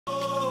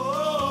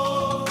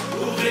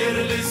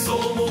غير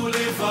للصوم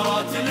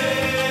ولفرات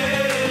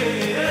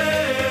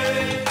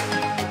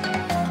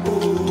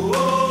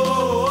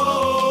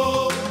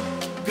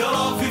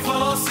قرا في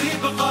فراسي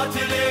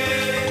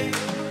بقاتلي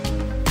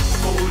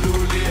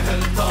قولوا لي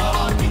هل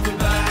ترى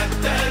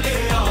تبعت لي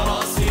يا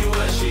راسي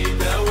وشي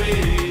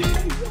داوي.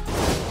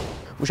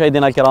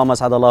 مشاهدينا الكرام،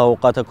 اسعد الله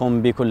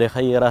اوقاتكم بكل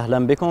خير.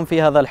 اهلا بكم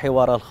في هذا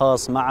الحوار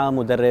الخاص مع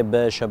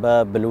مدرب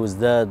شباب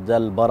بلوزداد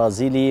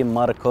البرازيلي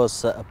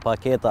ماركوس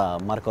باكيتا,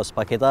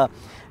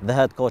 the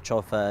head coach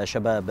of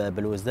شباب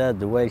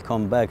بلوزداد.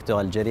 Welcome back to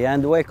Algeria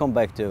and welcome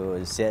back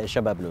to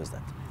شباب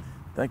بلوزداد.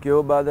 Thank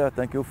you, brother.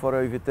 Thank you for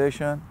your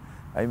invitation.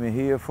 I'm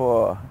here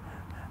for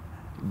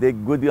the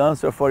good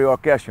answer for your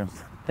questions.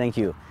 Thank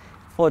you.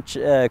 Coach,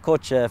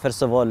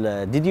 first of all,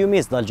 did you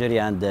miss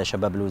Algeria and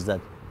شباب بلوزداد?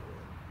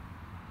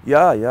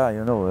 Yeah,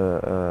 you know,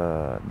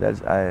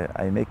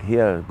 I make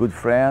here good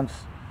friends,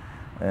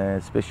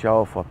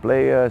 especially for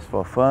players,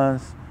 for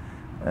fans,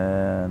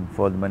 and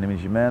for the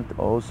management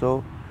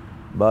also.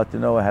 But you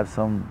know, I have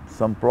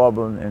some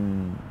problem in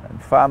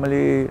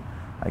family.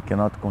 I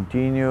cannot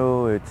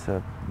continue. It's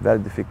very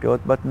difficult.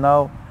 But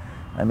now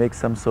I make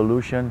some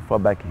solution for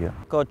back here.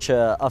 Coach,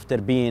 after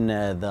being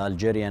the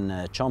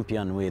Algerian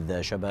champion with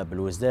شباب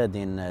بلوزداد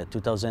in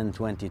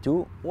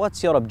 2022,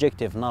 what's your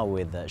objective now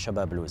with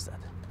شباب بلوزداد?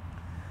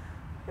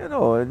 You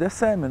know, the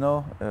same, you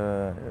know,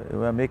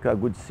 we make a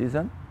good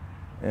season,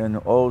 and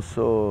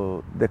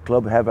also the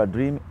club have a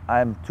dream,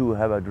 I too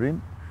have a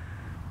dream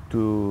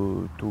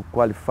to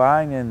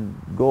qualify and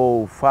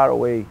go far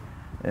away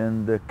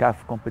in the CAF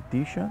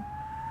competition,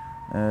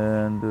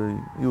 and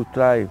you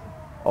try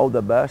all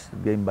the best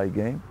game by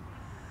game.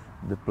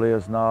 The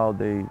players now,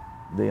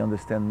 they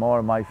understand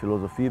more my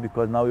philosophy,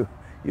 because now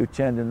you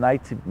change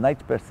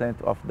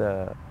 90% of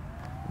the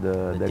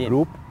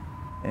group,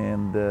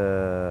 and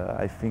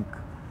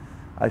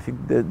I think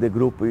the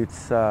group is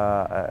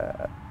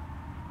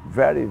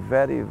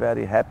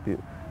very happy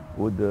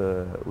with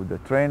the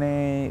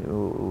training,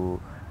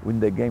 with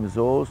the games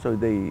also.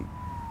 They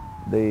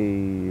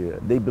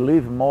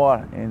believe more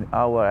in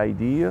our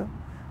idea,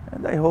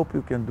 and I hope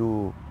you can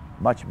do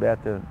much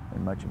better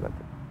and much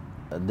better.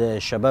 The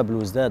شباب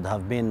بلوزداد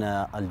have been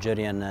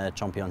Algerian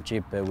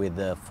championship with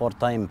 4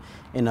 times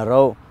in a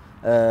row.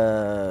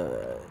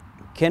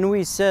 Can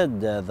we say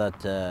that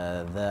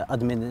the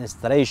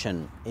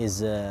administration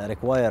is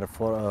required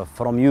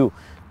from you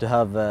to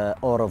have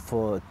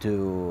to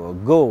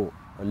go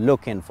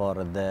looking for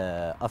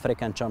the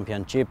African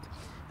Championship,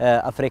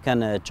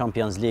 African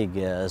Champions League,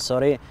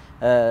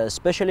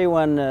 especially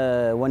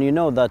when you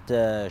know that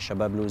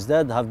شباب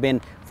بلوزداد have been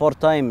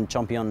 4-time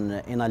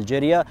champion in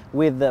Algeria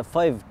with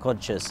 5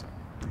 coaches?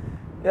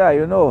 Yeah,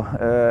 you know,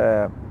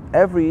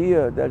 every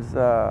year there's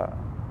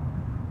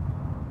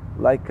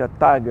like a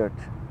target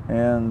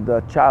and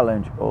a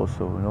challenge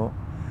also, you know,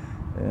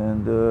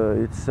 and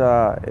it's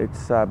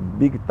a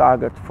big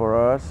target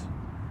for us.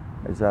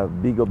 It's a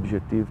big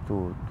objective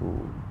to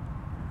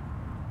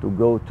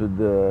go to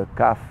the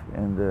CAF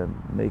and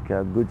make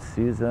a good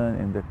season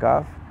in the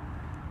CAF.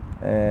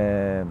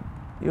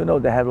 You know,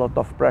 they have a lot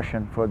of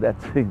pressure for that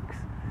things.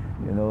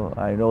 You know,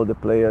 I know the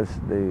players,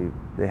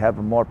 they have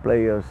more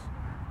players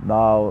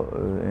now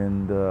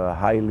in the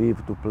high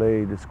league to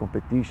play this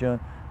competition.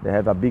 They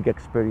have a big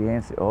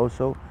experience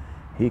also.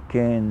 He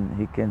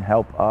can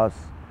help us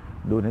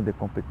during the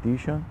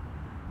competition,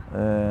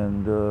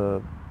 and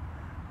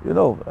you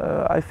know,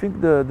 I think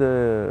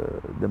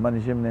the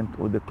management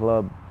of the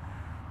club,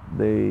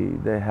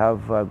 they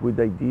have good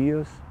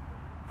ideas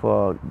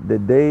for the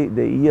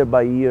year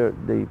by year.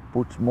 They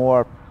put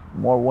more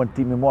one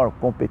team more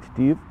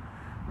competitive,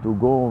 to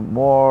go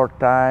more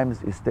times,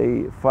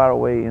 stay far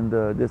away in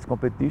this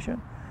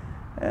competition,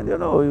 and you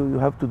know, you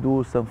have to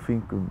do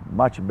something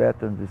much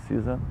better in this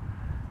season.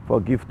 For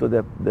give to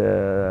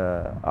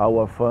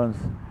our fans,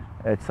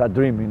 it's a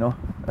dream, you know.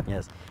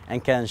 Yes,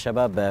 and can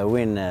شباب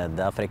win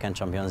the African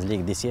Champions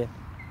League this year?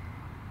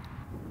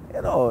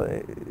 You know,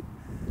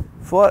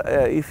 for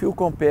if you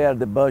compare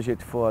the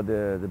budget for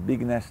the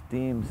biggest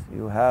teams,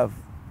 you have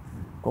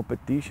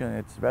competition.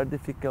 It's very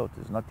difficult.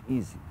 It's not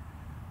easy,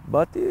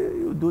 but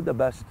you do the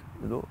best.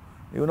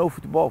 You know,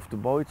 football.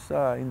 Football, it's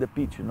in the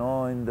pitch, you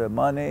know, in the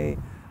money,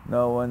 you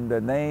know, in the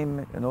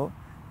name. You know,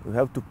 you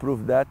have to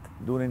prove that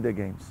during the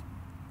games.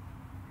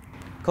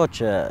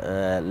 Coach,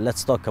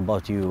 let's talk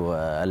about you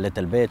a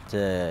little bit.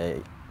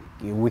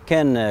 We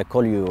can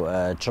call you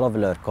a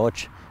traveler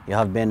coach. You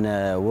have been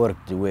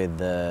worked with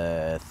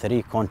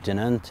 3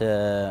 continents,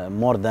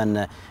 more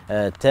than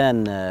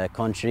 10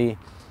 countries.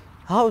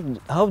 How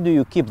do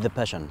you keep the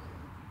passion?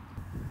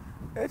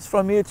 It's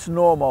for me, it's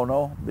normal,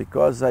 no?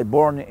 Because I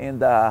born in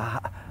the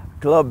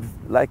club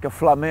like a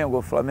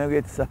Flamengo. Flamengo,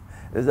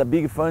 it's a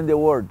big fan in the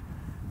world,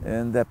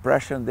 and the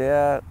pressure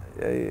there,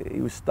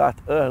 you start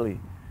early.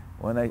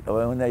 When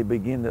I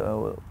begin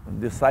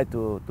decide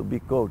to be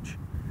coach,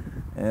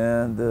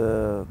 and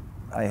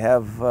I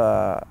have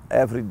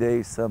every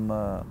day some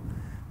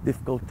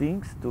difficult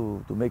things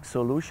to make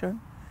solution,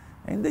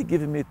 and they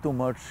give me too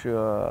much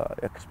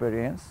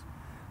experience.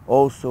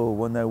 Also,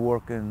 when I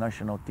work in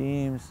national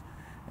teams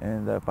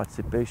and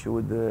participation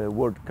with the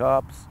World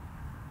Cups,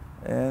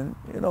 and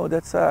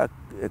that's a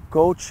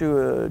coach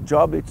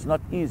job. It's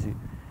not easy,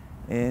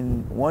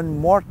 and when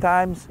more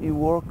times you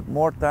work,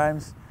 more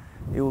times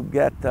you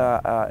get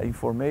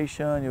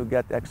information, you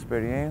get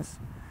experience,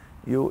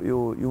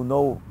 you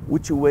know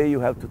which way you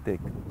have to take.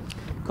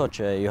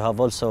 Coach, you have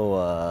also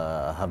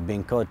have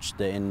been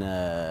coached in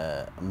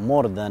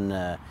more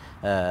than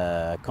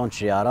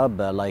country Arab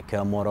like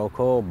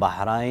Morocco,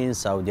 Bahrain,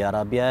 Saudi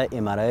Arabia,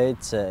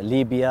 Emirates,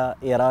 Libya,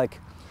 Iraq.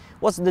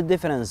 What's the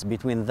difference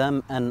between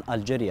them and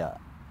Algeria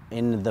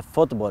in the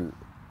football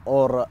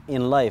or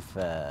in life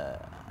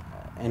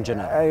in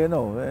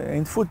general?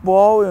 In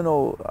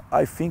football,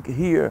 I think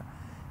here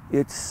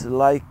it's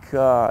like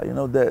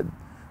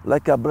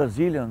like a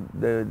Brazilian,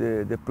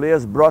 the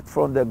players brought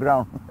from the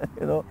ground,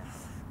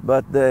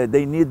 but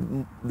they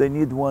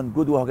need one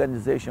good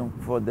organization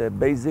for the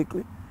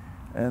basically,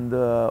 and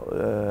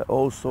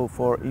also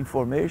for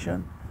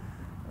information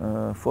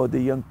for the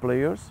young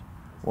players.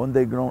 When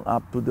they grown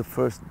up to the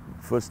first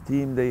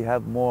team, they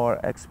have more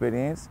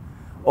experience.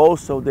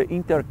 Also the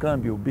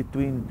intercambio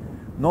between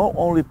not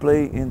only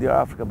play in the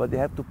Africa, but they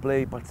have to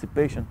play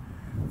participation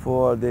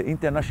for the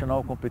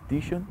international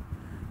competition,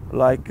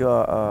 like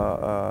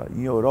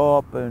in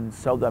Europe and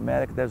South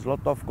America. There's a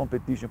lot of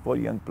competition for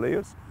young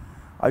players.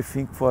 I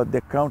think for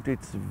the country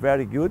it's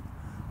very good.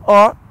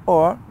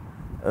 Or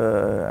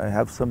I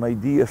have some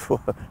idea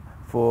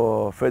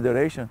for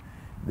federation.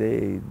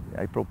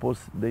 I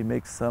propose they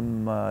make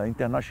some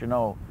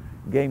international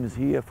games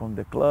here from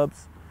the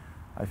clubs.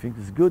 I think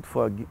it's good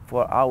for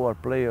our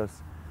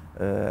players.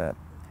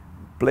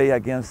 Play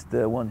against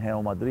one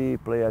Real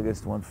Madrid, play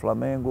against one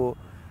Flamengo,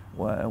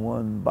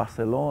 one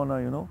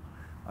Barcelona.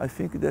 I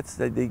think that's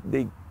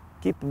they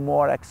keep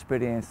more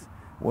experience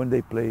when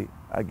they play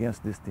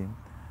against this team.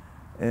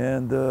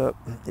 And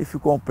if you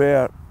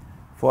compare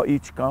for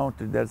each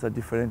country, there's a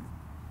different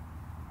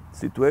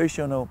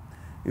situation.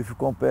 If you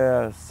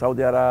compare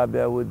Saudi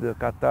Arabia with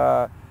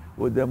Qatar,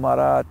 with the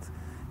Emirates,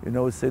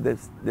 say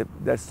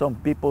there's some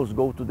people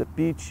go to the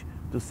pitch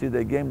to see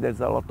the game. There's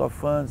a lot of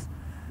fans,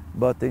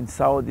 but in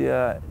Saudi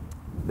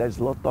there's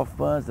a lot of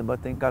fans,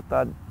 but in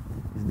Qatar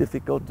it's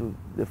difficult to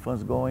the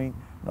fans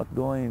not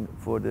going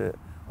for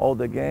all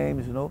the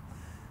games.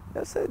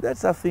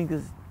 That's I think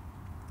is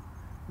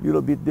a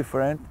little bit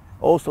different.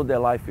 Also, their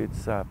life,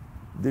 it's a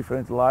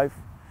different life.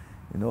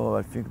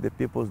 I think the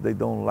people, they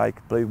don't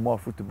like play more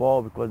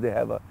football because they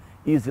have a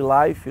easy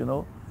life,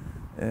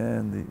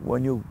 and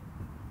when you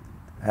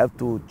have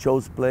to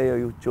choose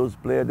player,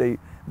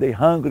 they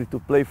hungry to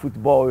play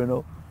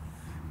football,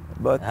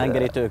 but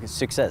hungry to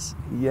success.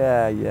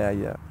 Yeah.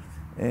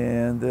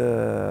 And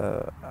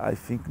I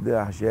think the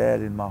Algeria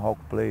and Morocco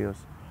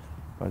players,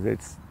 because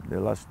it's the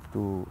last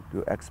to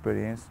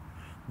experience,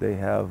 they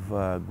have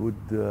a good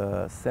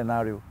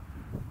scenario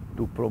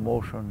to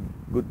promotion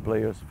good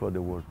players for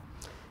the world.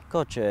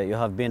 Coach, you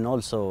have been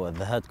also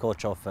the head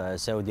coach of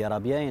Saudi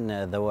Arabia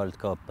in the World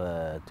Cup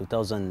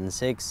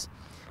 2006.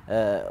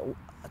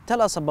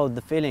 Tell us about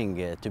the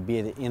feeling to be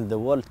in the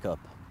World Cup.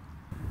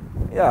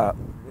 Yeah,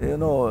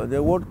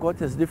 the World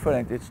Cup is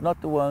different. It's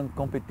not one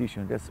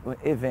competition, it's an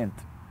event.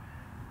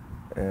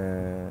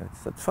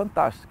 It's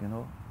fantastic,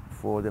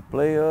 for the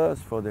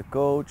players, for the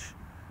coach,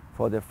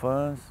 for the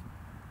fans.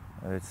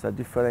 It's a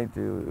different,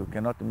 you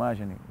cannot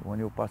imagine when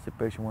you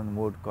participate in one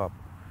World Cup.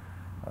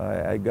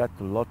 I got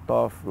a lot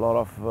of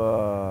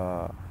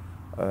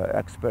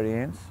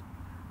experience.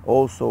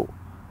 Also,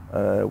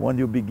 when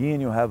you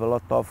begin, you have a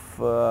lot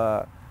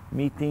of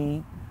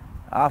meeting.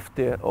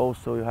 After,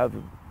 also, you have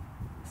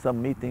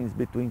some meetings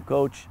between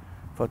coach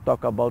for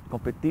talk about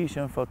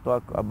competition, for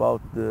talk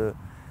about the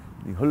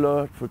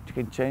color, for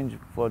can change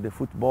for the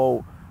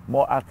football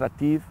more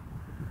attractive.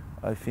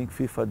 I think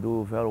FIFA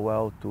do very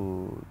well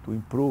to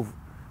improve,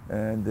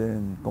 and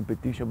then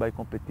competition by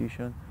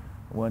competition,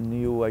 one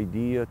new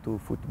idea to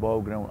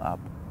football grown up.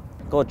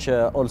 Coach,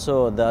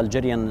 also the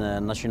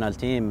Algerian national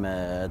team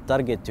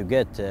target to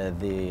get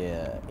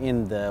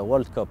in the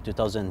World Cup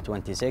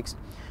 2026.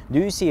 Do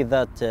you see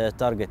that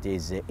target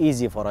is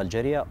easy for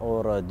Algeria,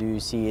 or do you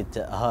see it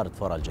hard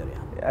for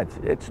Algeria? Yeah,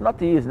 it's not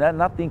easy.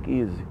 Nothing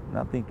easy.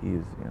 Nothing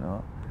easy.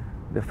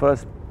 The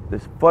first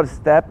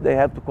step they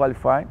have to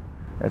qualify.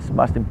 That's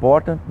most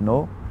important.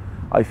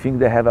 I think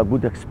they have a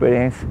good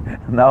experience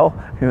now.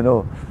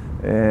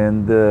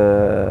 And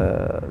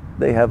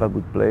they have a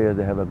good player.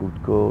 They have a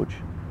good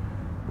coach.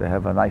 They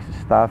have a nice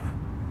staff.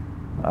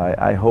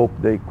 I hope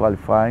they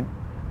qualify.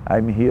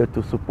 I'm here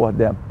to support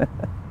them.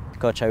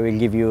 Coach, I will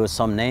give you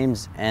some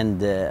names,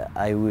 and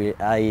I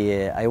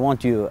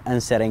want you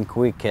answering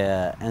quick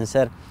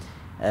answer,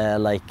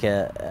 like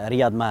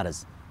Riyad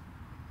Mahrez.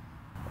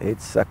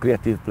 It's a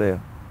creative player.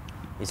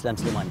 Islam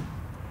Slimani.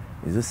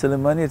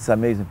 Slimani, it's an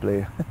amazing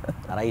player.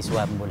 Rais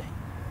Wahab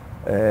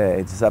Mboulehi.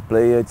 It's a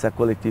player. It's a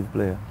collective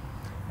player.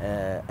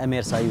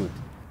 Amir Sayoud.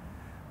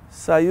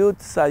 Sayoud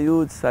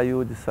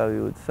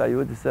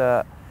is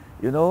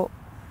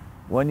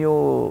when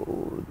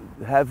you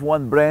have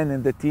one brand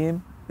in the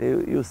team,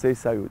 you say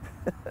salute.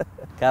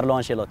 Carlo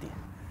Ancelotti.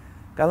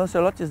 Carlo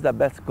Ancelotti is the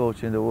best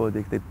coach in the world.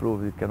 They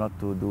prove he cannot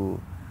to do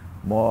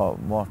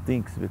more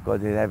things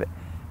because he have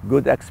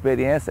good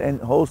experience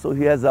and also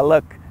he has a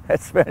luck.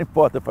 That's very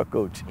important for a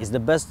coach. Is the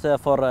best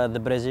for the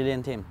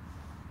Brazilian team?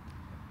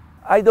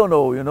 I don't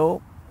know, you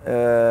know.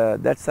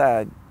 That's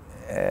a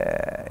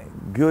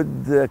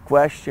good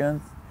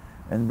question.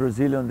 And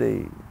Brazilian,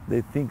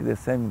 they think the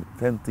same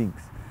things.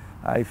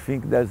 I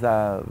think there's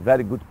a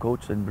very good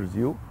coach in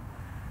Brazil.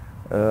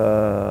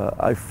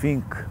 I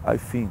think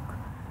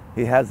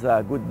he has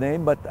a good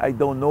name, but I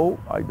don't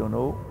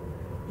know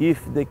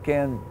if they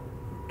can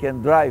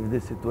drive the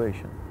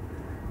situation.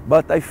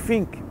 But I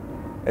think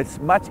it's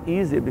much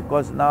easier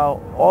because now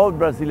all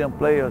Brazilian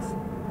players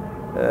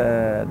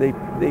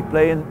they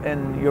play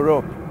in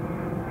Europe.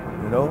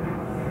 You know,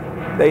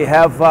 they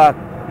have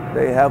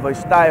a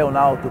style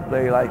now to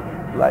play like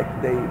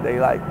they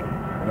like.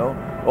 You know,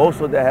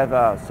 also they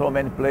have so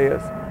many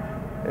players.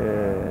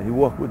 He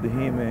worked with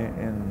him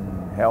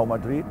in Real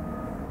Madrid.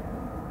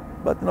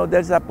 But you know,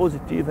 there's a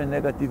positive and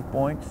negative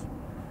points,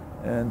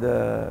 and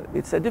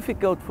it's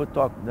difficult for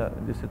talk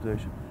the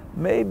situation.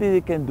 Maybe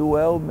he can do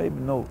well, maybe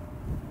no.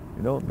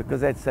 You know,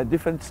 because it's a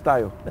different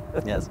style.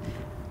 Yes.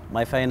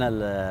 My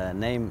final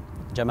name,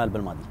 Jamal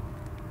Belmadi.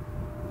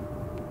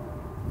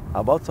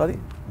 About, sorry?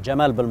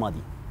 Jamal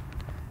Belmadi.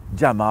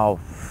 Jamal,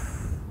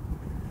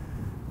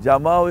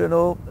 you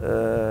know,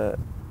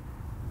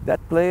 that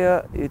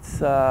player, it's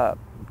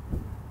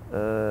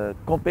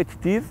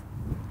competitive.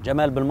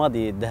 Jamal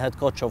Belmadi, the head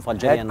coach of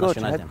Algerian national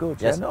team. Head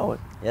coach, Yes. I know it.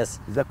 Yes.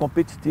 They're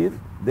competitive.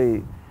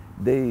 They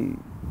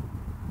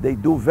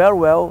do very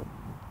well,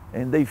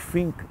 and they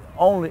think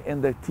only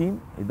in their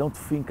team. They don't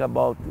think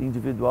about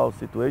individual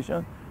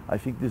situation. I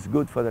think this is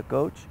good for the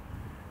coach.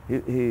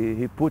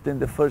 He put in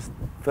the first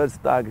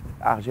target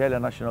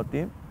Algerian national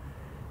team,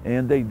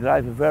 and they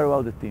drive very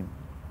well the team.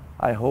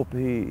 I hope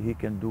he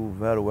can do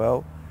very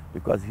well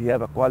because he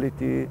have a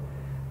quality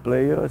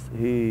players.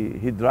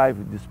 He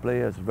drive these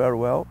players very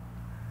well,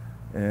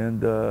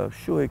 and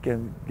sure he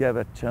can give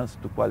a chance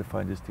to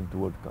qualify this team to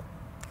World Cup.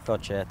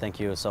 Coach, thank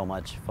you so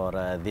much for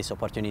this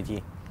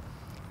opportunity,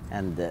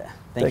 and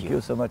Thank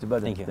you so much,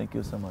 brother. Thank you. Thank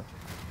you so much.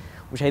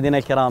 مشاهدينا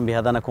الكرام،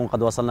 بهذا نكون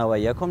قد وصلنا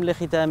وإياكم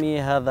لختام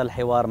هذا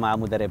الحوار مع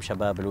مدرب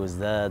شباب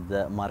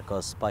بلوزداد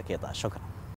ماركوس باكيتا. شكرا.